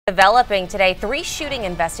Developing today, 3 shooting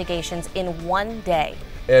investigations in one day.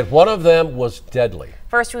 And one of them was deadly.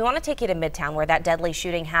 First, we want to take you to Midtown, where that deadly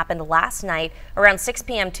shooting happened last night. Around 6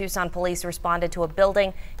 p.m., Tucson police responded to a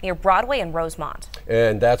building near Broadway and Rosemont.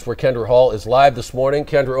 And that's where Kendra Hall is live this morning.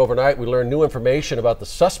 Kendra, overnight we learned new information about the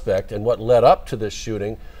suspect and what led up to this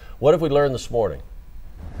shooting. What have we learned this morning?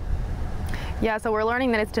 Yeah, so we're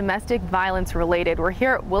learning that it's domestic violence related. We're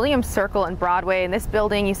here at Williams Circle and Broadway, and this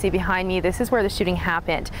building you see behind me, this is where the shooting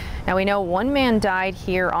happened. Now we know one man died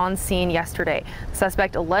here on scene yesterday. The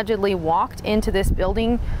suspect allegedly walked into this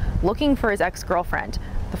building looking for his ex-girlfriend.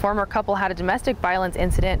 The former couple had a domestic violence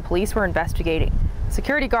incident police were investigating.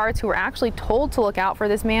 Security guards who were actually told to look out for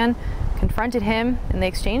this man confronted him and they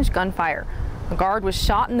exchanged gunfire. The guard was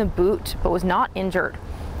shot in the boot but was not injured.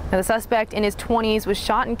 Now, the suspect in his 20s was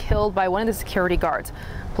shot and killed by one of the security guards.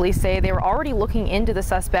 Police say they were already looking into the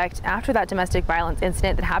suspect after that domestic violence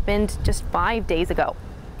incident that happened just 5 days ago.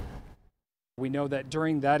 We know that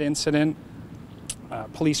during that incident,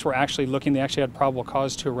 police were actually looking. They actually had probable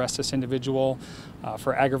cause to arrest this individual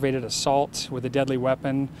for aggravated assault with a deadly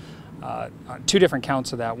weapon. 2 different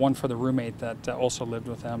counts of that, one for the roommate that also lived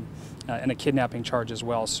with them, and a kidnapping charge as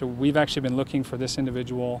well. So we've actually been looking for this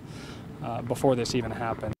individual before this even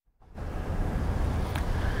happened.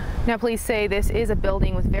 Now, police say this is a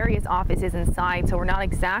building with various offices inside, so we're not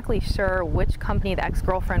exactly sure which company the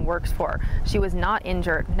ex-girlfriend works for. She was not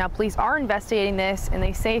injured. Now, police are investigating this, and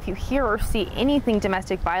they say if you hear or see anything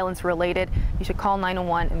domestic violence related, you should call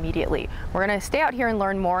 911 immediately. We're going to stay out here and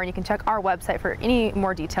learn more, and you can check our website for any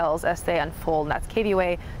more details as they unfold, and that's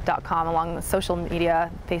KVOA.com, along with social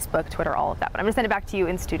media, Facebook, Twitter, all of that. But I'm going to send it back to you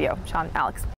in studio. Sean, Alex.